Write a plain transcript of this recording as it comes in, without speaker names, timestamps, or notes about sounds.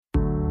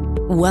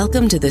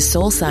Welcome to the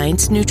Soul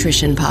Science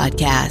Nutrition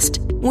Podcast,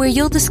 where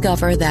you'll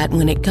discover that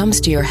when it comes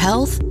to your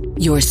health,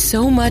 you're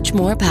so much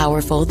more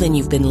powerful than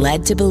you've been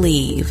led to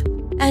believe.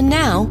 And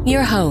now,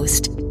 your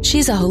host.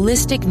 She's a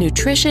holistic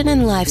nutrition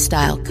and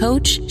lifestyle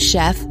coach,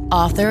 chef,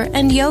 author,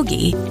 and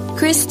yogi,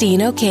 Christine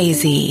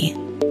Okezie.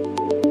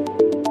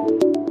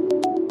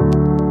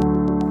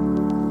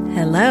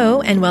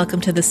 Hello, and welcome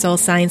to the Soul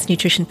Science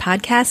Nutrition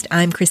Podcast.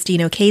 I'm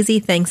Christine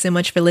Okezie. Thanks so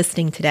much for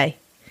listening today.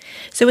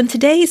 So in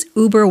today's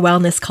uber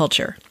wellness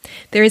culture,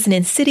 there is an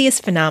insidious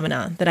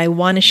phenomenon that I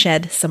want to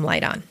shed some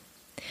light on.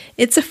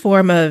 It's a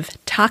form of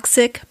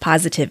toxic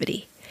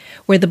positivity,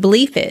 where the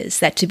belief is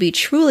that to be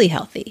truly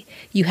healthy,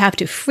 you have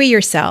to free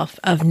yourself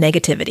of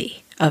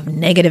negativity, of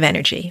negative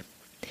energy.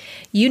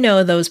 You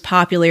know those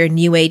popular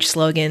New Age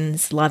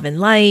slogans, love and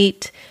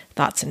light,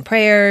 thoughts and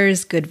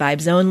prayers, good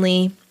vibes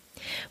only.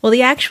 Well,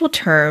 the actual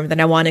term that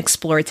I want to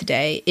explore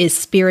today is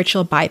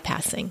spiritual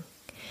bypassing.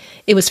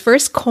 It was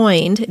first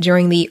coined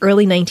during the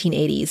early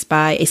 1980s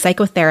by a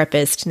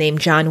psychotherapist named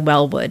John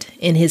Welwood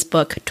in his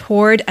book,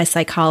 Toward a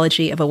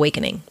Psychology of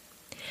Awakening.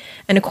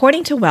 And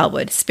according to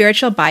Welwood,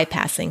 spiritual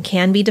bypassing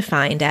can be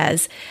defined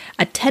as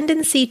a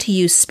tendency to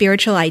use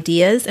spiritual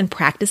ideas and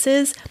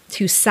practices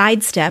to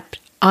sidestep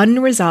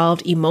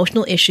unresolved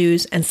emotional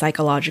issues and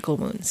psychological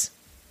wounds.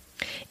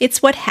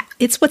 It's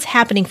what's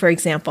happening, for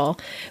example,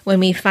 when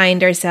we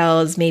find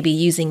ourselves maybe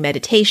using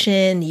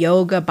meditation,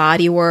 yoga,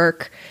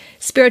 bodywork,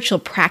 spiritual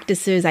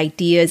practices,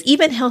 ideas,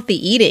 even healthy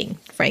eating,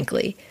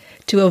 frankly,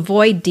 to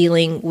avoid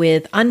dealing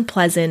with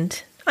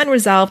unpleasant,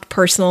 unresolved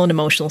personal and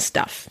emotional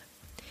stuff.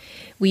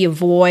 We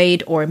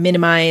avoid or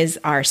minimize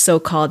our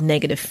so-called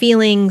negative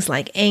feelings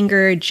like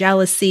anger,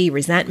 jealousy,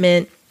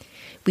 resentment.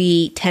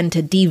 We tend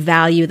to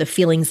devalue the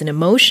feelings and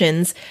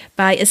emotions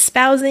by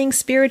espousing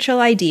spiritual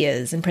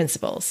ideas and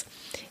principles.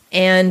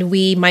 And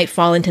we might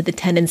fall into the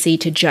tendency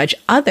to judge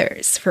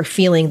others for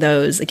feeling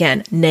those,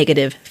 again,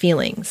 negative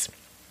feelings.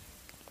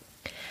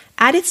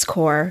 At its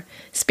core,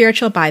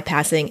 spiritual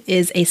bypassing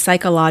is a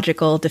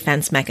psychological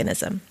defense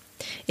mechanism.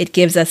 It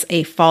gives us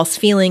a false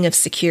feeling of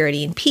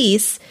security and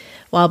peace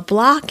while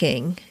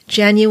blocking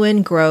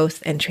genuine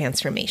growth and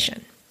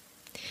transformation.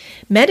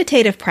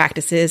 Meditative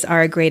practices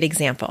are a great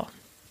example.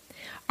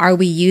 Are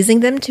we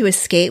using them to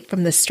escape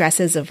from the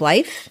stresses of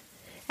life?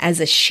 As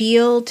a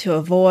shield to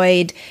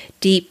avoid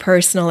deep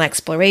personal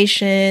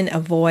exploration,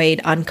 avoid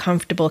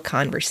uncomfortable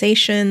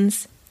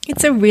conversations?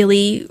 It's a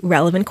really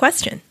relevant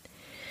question.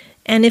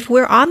 And if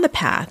we're on the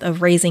path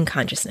of raising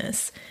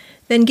consciousness,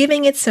 then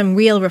giving it some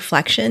real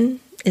reflection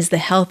is the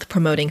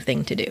health-promoting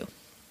thing to do.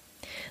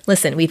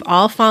 Listen, we've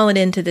all fallen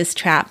into this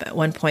trap at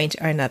one point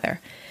or another.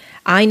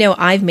 I know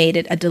I've made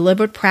it a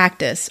deliberate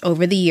practice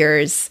over the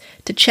years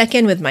to check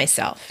in with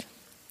myself.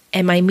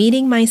 Am I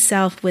meeting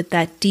myself with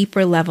that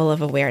deeper level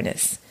of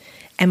awareness?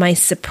 Am I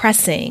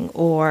suppressing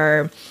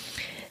or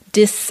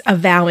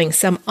disavowing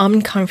some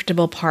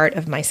uncomfortable part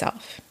of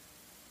myself?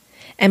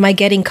 Am I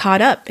getting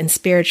caught up in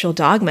spiritual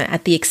dogma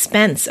at the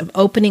expense of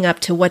opening up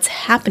to what's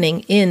happening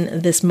in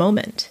this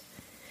moment?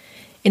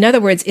 In other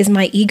words, is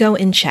my ego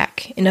in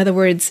check? In other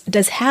words,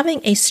 does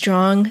having a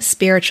strong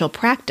spiritual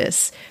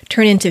practice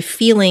turn into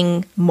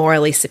feeling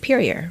morally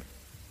superior?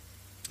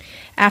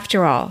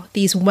 After all,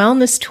 these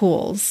wellness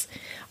tools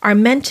are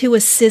meant to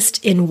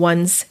assist in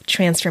one's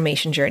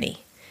transformation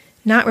journey,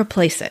 not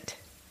replace it.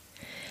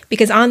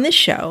 Because on this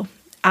show,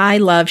 I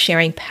love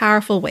sharing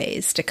powerful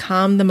ways to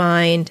calm the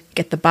mind,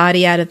 get the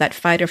body out of that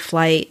fight or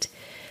flight,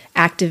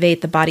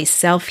 activate the body's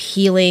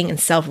self-healing and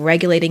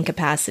self-regulating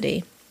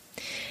capacity.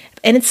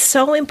 And it's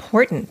so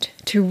important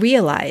to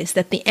realize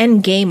that the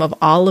end game of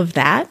all of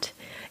that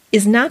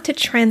is not to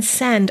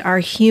transcend our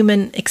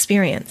human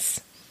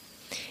experience.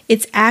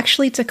 It's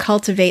actually to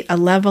cultivate a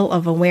level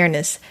of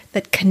awareness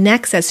that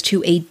connects us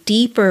to a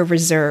deeper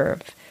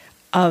reserve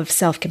of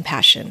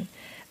self-compassion,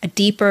 a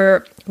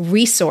deeper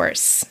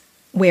resource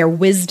where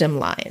wisdom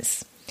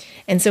lies.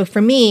 And so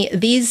for me,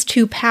 these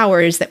two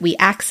powers that we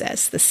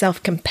access, the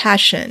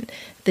self-compassion,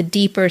 the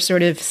deeper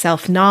sort of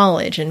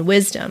self-knowledge and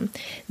wisdom,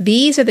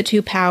 these are the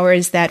two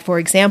powers that, for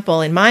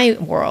example, in my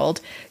world,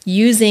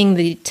 using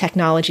the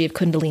technology of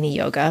Kundalini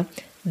Yoga,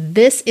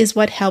 this is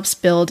what helps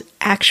build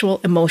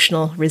actual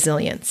emotional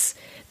resilience,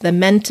 the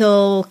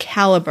mental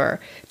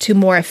caliber to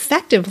more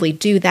effectively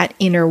do that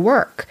inner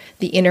work,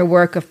 the inner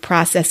work of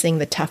processing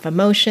the tough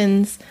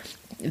emotions,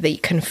 the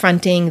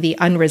confronting the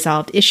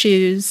unresolved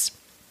issues,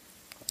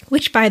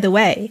 which, by the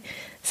way,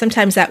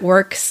 sometimes that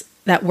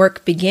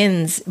work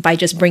begins by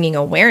just bringing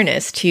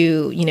awareness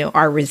to,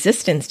 our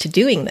resistance to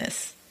doing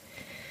this.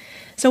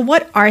 So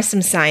what are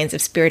some signs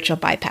of spiritual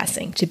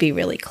bypassing, to be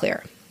really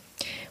clear?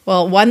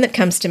 Well, one that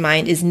comes to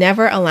mind is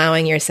never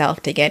allowing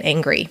yourself to get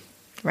angry,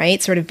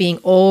 right? Sort of being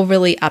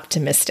overly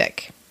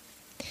optimistic,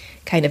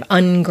 kind of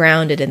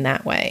ungrounded in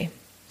that way.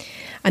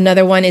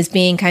 Another one is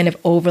being kind of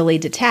overly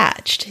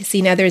detached.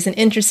 See, now there's an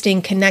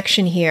interesting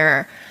connection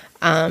here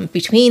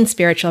between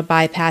spiritual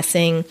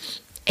bypassing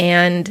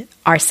and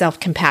our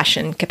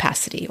self-compassion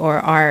capacity or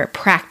our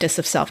practice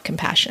of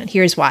self-compassion.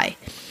 Here's why.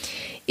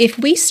 If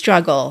we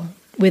struggle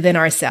within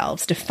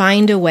ourselves, to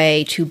find a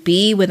way to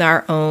be with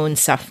our own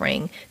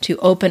suffering, to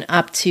open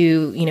up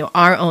to,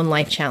 our own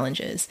life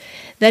challenges,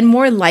 then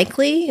more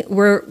likely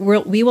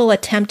we will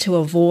attempt to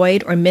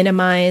avoid or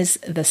minimize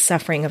the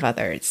suffering of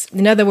others.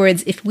 In other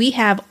words, if we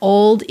have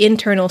old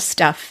internal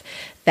stuff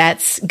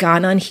that's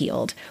gone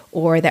unhealed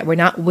or that we're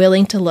not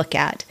willing to look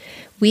at,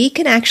 we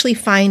can actually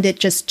find it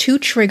just too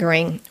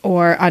triggering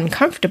or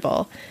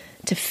uncomfortable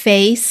to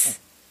face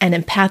and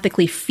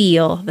empathically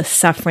feel the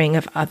suffering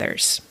of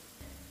others.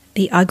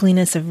 The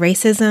ugliness of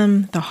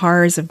racism, the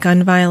horrors of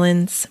gun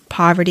violence,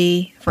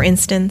 poverty, for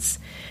instance,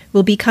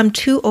 will become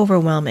too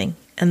overwhelming.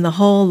 And the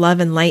whole love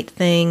and light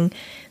thing,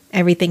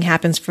 everything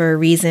happens for a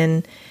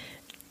reason.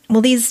 Well,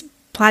 these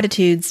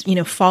platitudes,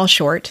 fall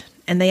short,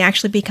 and they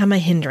actually become a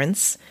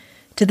hindrance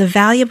to the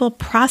valuable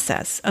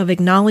process of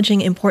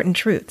acknowledging important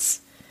truths,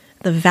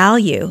 the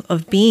value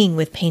of being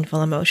with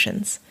painful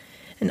emotions,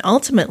 and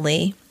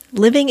ultimately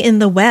living in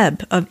the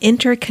web of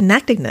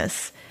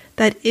interconnectedness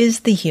that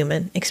is the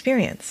human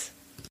experience.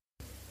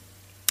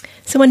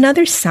 So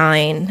another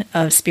sign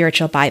of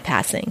spiritual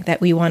bypassing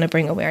that we want to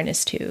bring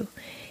awareness to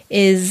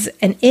is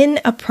an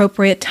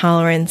inappropriate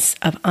tolerance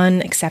of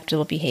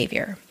unacceptable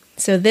behavior.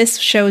 So this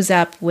shows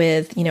up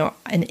with,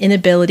 an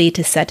inability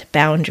to set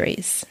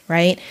boundaries,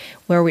 right?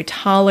 Where we're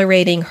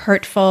tolerating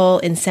hurtful,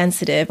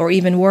 insensitive, or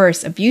even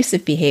worse,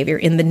 abusive behavior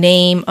in the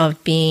name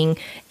of being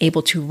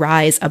able to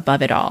rise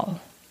above it all.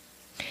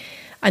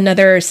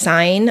 Another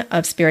sign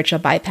of spiritual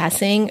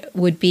bypassing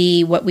would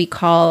be what we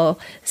call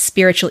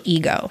spiritual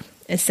ego,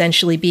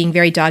 essentially being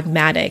very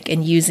dogmatic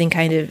and using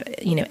kind of,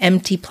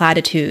 empty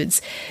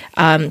platitudes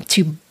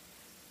to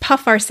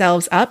puff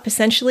ourselves up,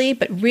 essentially,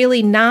 but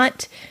really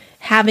not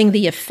having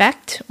the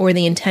effect or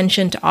the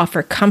intention to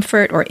offer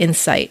comfort or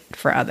insight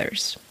for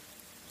others.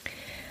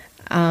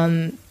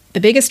 The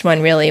biggest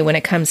one, really, when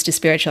it comes to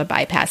spiritual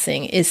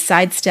bypassing is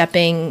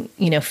sidestepping,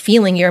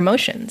 feeling your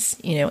emotions.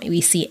 We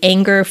see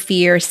anger,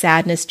 fear,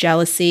 sadness,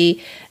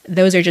 jealousy.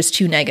 Those are just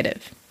too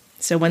negative.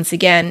 So once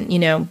again,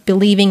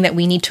 believing that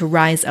we need to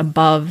rise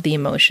above the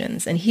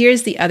emotions. And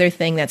here's the other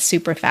thing that's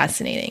super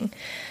fascinating.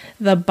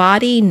 The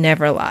body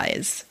never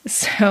lies.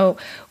 So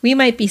we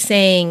might be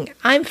saying,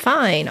 I'm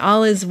fine,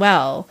 all is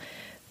well.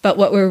 But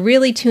what we're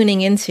really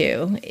tuning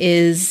into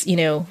is,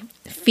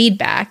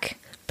 feedback,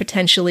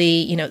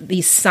 potentially,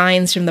 these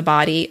signs from the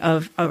body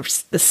of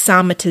the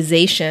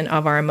somatization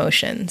of our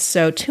emotions.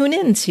 So tune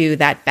into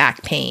that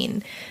back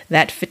pain,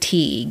 that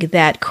fatigue,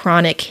 that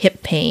chronic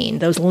hip pain,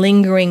 those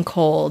lingering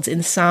colds,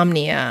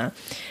 insomnia.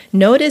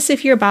 Notice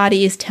if your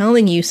body is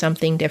telling you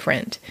something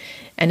different.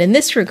 And in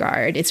this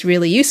regard, it's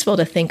really useful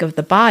to think of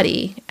the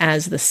body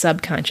as the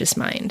subconscious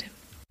mind.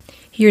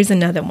 Here's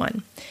another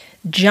one.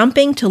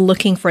 Jumping to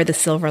looking for the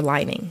silver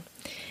lining.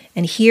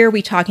 And here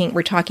we're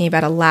talking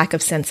about a lack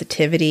of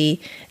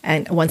sensitivity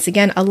and, once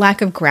again, a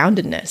lack of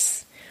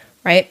groundedness,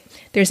 right?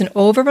 There's an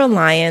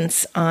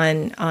over-reliance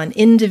on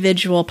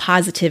individual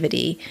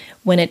positivity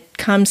when it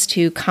comes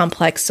to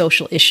complex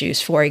social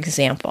issues, for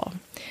example.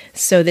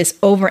 So this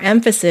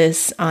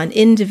overemphasis on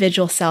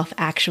individual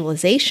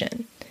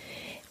self-actualization,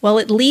 well,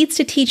 it leads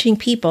to teaching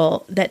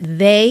people that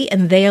they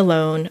and they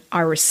alone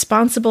are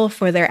responsible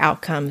for their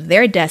outcome,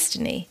 their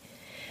destiny.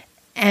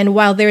 And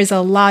while there's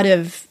a lot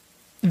of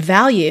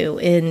value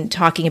in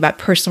talking about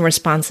personal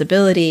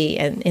responsibility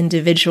and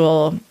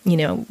individual,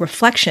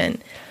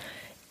 reflection,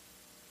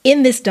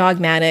 in this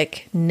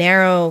dogmatic,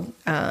 narrow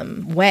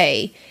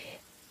way,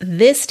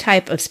 this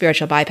type of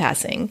spiritual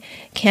bypassing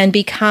can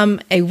become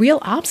a real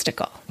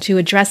obstacle to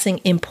addressing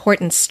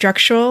important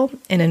structural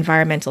and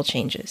environmental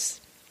changes.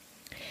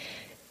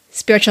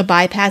 Spiritual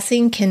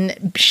bypassing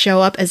can show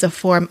up as a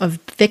form of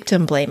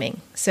victim blaming.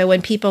 So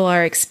when people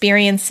are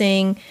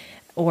experiencing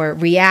or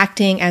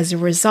reacting as a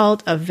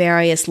result of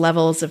various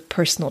levels of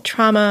personal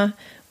trauma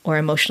or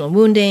emotional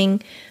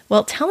wounding,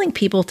 well, telling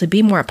people to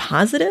be more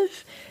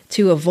positive,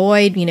 to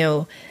avoid,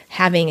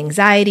 having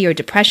anxiety or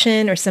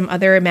depression or some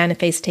other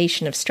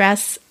manifestation of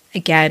stress,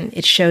 again,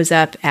 it shows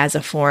up as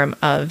a form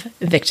of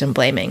victim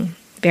blaming.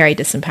 Very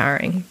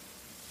disempowering.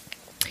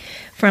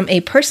 From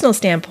a personal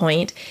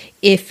standpoint,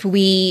 if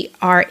we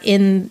are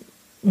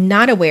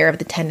not aware of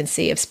the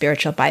tendency of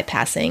spiritual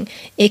bypassing,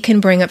 it can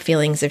bring up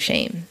feelings of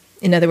shame.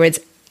 In other words,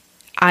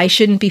 I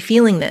shouldn't be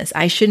feeling this.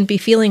 I shouldn't be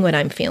feeling what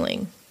I'm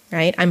feeling,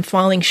 right? I'm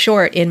falling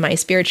short in my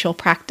spiritual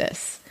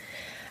practice.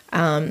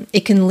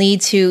 It can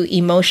lead to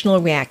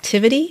emotional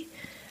reactivity,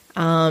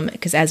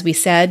 because as we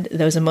said,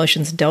 those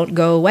emotions don't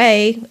go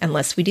away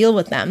unless we deal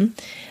with them.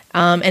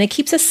 And it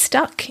keeps us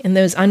stuck in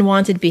those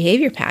unwanted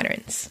behavior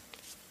patterns.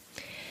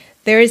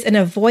 There is an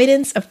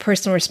avoidance of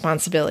personal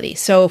responsibility.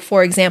 So,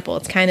 for example,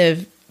 it's kind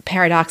of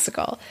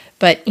paradoxical,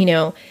 but,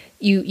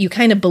 you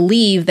kind of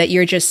believe that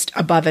you're just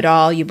above it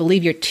all. You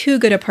believe you're too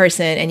good a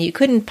person and you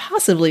couldn't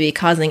possibly be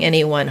causing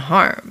anyone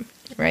harm,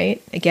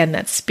 right? Again,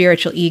 that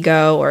spiritual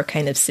ego or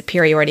kind of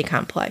superiority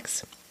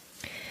complex.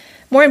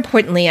 More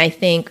importantly, I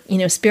think,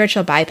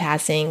 spiritual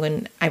bypassing,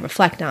 when I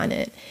reflect on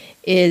it,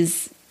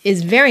 is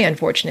very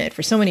unfortunate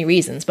for so many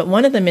reasons. But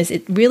one of them is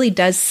it really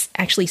does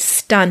actually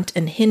stunt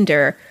and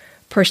hinder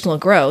personal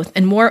growth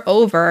and,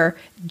 moreover,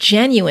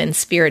 genuine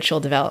spiritual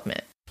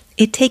development.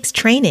 It takes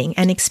training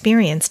and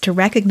experience to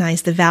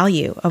recognize the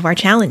value of our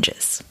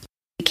challenges.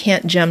 We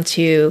can't jump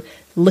to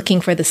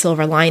looking for the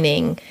silver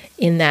lining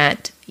in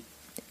that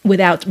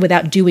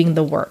without doing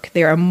the work.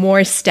 There are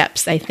more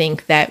steps, I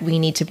think, that we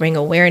need to bring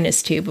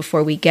awareness to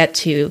before we get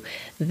to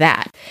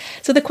that.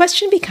 So the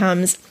question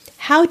becomes,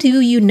 how do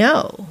you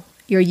know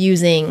you're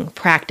using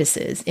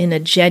practices in a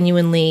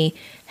genuinely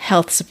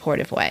health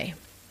supportive way?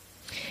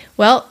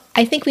 Well,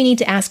 I think we need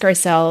to ask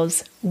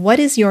ourselves, what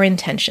is your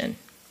intention?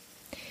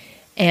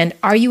 And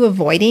are you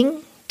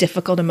avoiding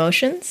difficult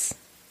emotions?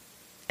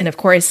 And of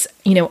course,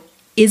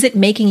 is it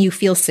making you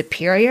feel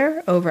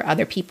superior over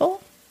other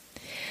people?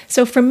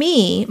 So for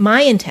me,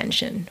 my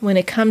intention when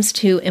it comes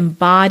to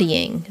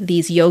embodying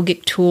these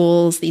yogic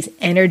tools, these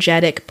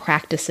energetic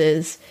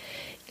practices,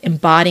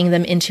 embodying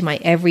them into my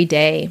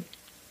everyday,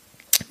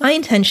 my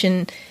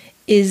intention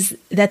is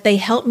that they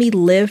help me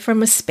live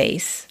from a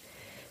space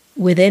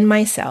within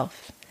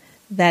myself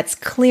that's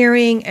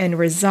clearing and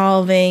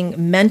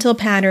resolving mental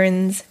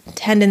patterns,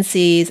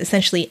 tendencies,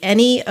 essentially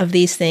any of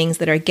these things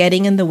that are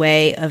getting in the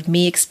way of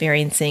me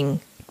experiencing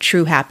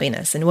true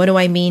happiness. And what do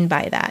I mean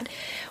by that?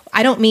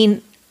 I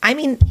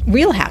mean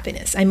real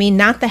happiness. I mean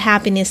not the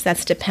happiness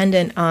that's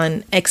dependent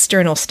on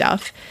external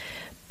stuff,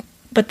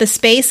 but the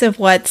space of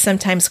what's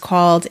sometimes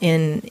called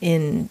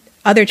in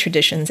other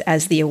traditions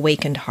as the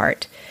awakened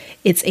heart.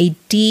 It's a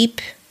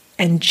deep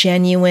and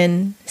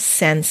genuine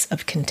sense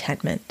of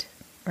contentment,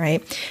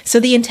 right? So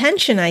the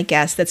intention, I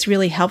guess, that's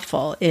really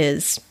helpful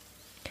is,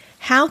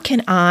 how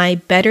can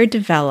I better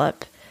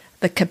develop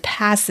the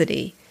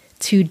capacity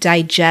to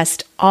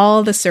digest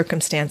all the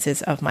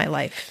circumstances of my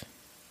life?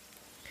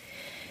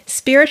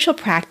 Spiritual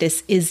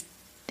practice is,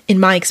 in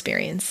my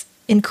experience,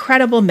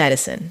 incredible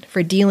medicine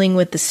for dealing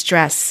with the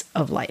stress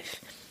of life.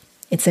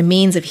 It's a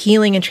means of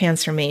healing and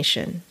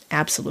transformation,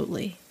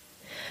 absolutely.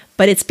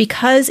 But it's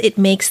because it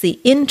makes the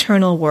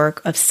internal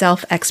work of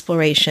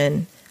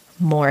self-exploration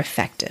more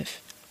effective.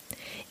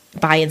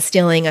 By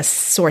instilling a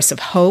source of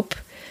hope,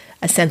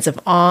 a sense of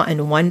awe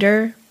and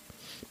wonder,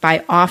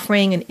 by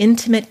offering an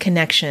intimate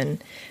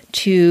connection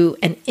to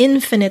an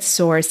infinite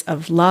source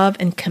of love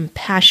and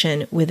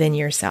compassion within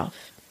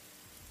yourself.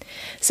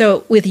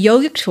 So with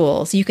yogic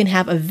tools, you can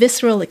have a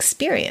visceral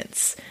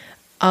experience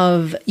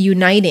of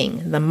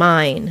uniting the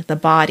mind, the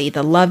body,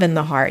 the love, and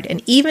the heart.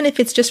 And even if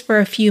it's just for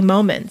a few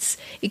moments,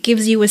 it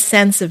gives you a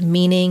sense of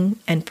meaning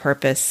and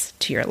purpose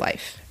to your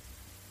life.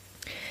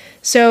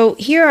 So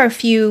here are a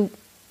few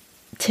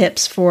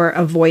tips for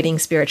avoiding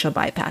spiritual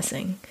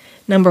bypassing.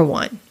 Number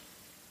 1,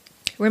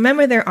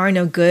 remember there are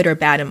no good or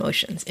bad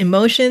emotions.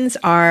 Emotions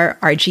are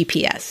our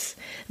GPS.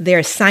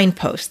 They're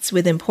signposts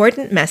with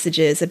important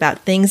messages about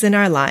things in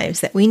our lives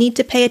that we need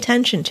to pay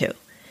attention to.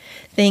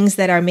 Things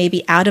that are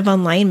maybe out of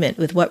alignment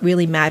with what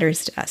really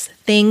matters to us.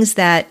 Things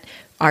that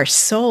our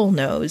soul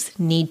knows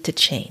need to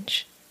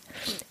change.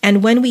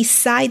 And when we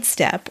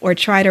sidestep or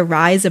try to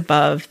rise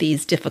above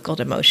these difficult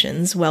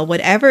emotions, well,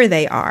 whatever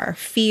they are,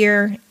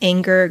 fear,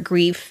 anger,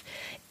 grief,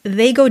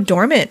 they go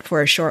dormant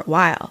for a short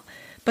while.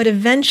 But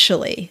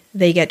eventually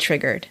they get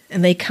triggered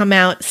and they come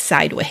out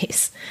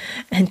sideways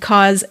and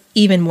cause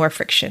even more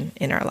friction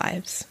in our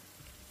lives.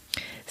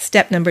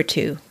 Step number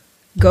 2,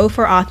 go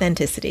for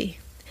authenticity.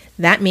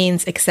 That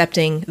means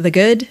accepting the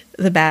good,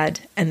 the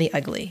bad, and the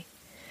ugly.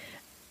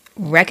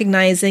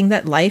 Recognizing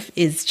that life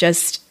is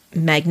just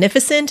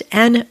magnificent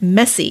and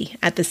messy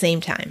at the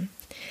same time.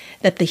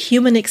 That the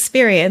human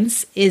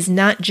experience is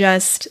not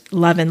just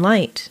love and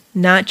light,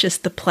 not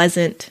just the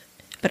pleasant,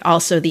 but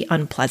also the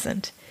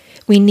unpleasant.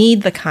 We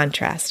need the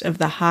contrast of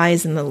the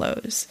highs and the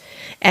lows.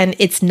 And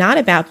it's not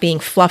about being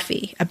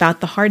fluffy,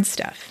 about the hard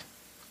stuff.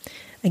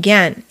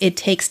 Again, it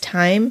takes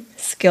time,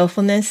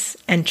 skillfulness,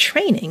 and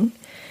training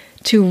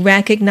to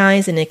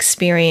recognize and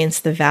experience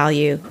the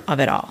value of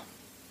it all.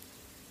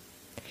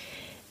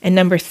 And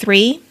number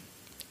 3,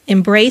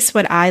 embrace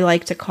what I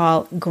like to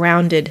call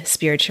grounded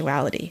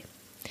spirituality.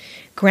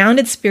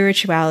 Grounded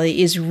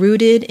spirituality is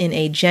rooted in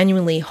a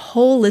genuinely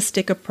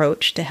holistic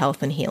approach to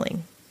health and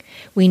healing.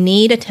 We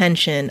need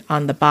attention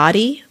on the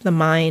body, the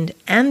mind,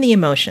 and the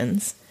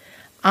emotions,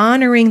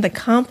 honoring the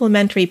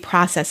complementary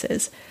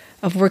processes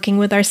of working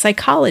with our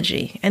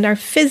psychology and our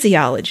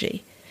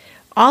physiology.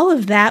 All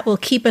of that will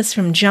keep us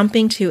from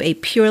jumping to a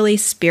purely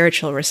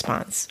spiritual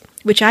response,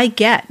 which I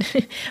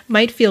get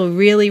might feel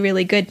really,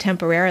 really good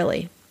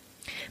temporarily.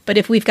 But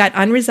if we've got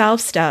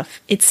unresolved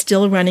stuff, it's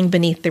still running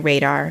beneath the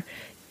radar,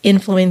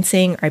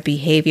 influencing our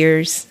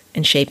behaviors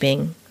and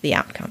shaping the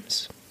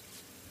outcomes.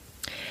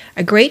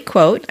 A great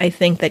quote, I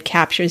think, that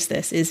captures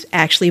this is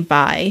actually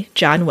by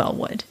John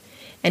Welwood.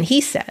 And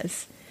he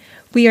says,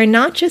 "We are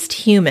not just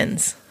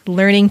humans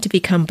learning to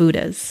become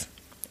Buddhas,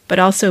 but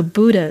also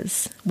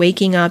Buddhas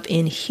waking up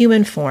in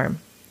human form,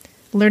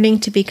 learning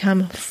to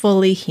become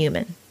fully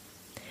human.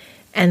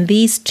 And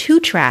these two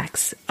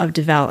tracks of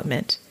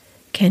development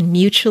can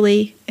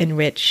mutually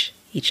enrich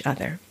each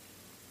other."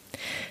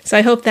 So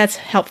I hope that's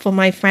helpful,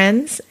 my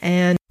friends.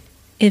 And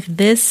if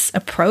this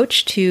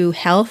approach to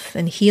health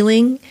and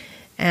healing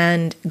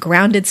and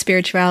grounded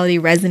spirituality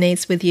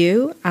resonates with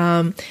you,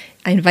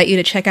 I invite you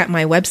to check out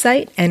my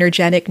website,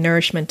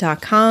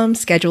 energeticnourishment.com,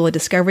 schedule a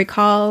discovery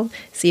call,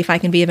 see if I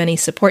can be of any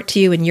support to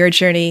you in your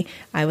journey.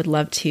 I would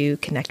love to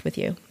connect with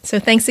you. So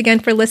thanks again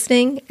for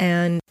listening,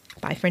 and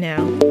bye for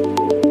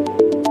now.